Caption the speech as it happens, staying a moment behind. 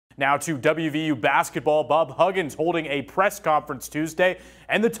Now to WVU basketball. Bob Huggins holding a press conference Tuesday,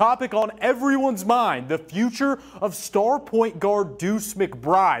 and the topic on everyone's mind, the future of star point guard Deuce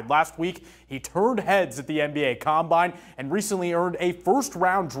McBride. Last week, he turned heads at the NBA Combine and recently earned a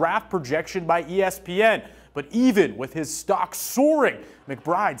first-round draft projection by ESPN. But even with his stock soaring,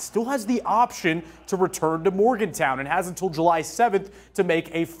 McBride still has the option to return to Morgantown and has until July 7th to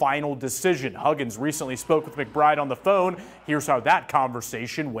make a final decision. Huggins recently spoke with McBride on the phone. Here's how that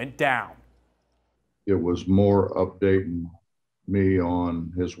conversation went down. It was more updating me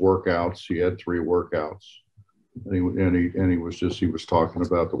on his workouts. He had 3 workouts, and he was talking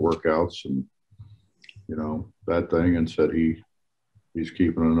about the workouts and that thing, and said he's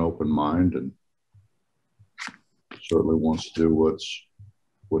keeping an open mind and certainly wants to do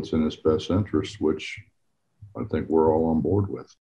what's in his best interest, which I think we're all on board with.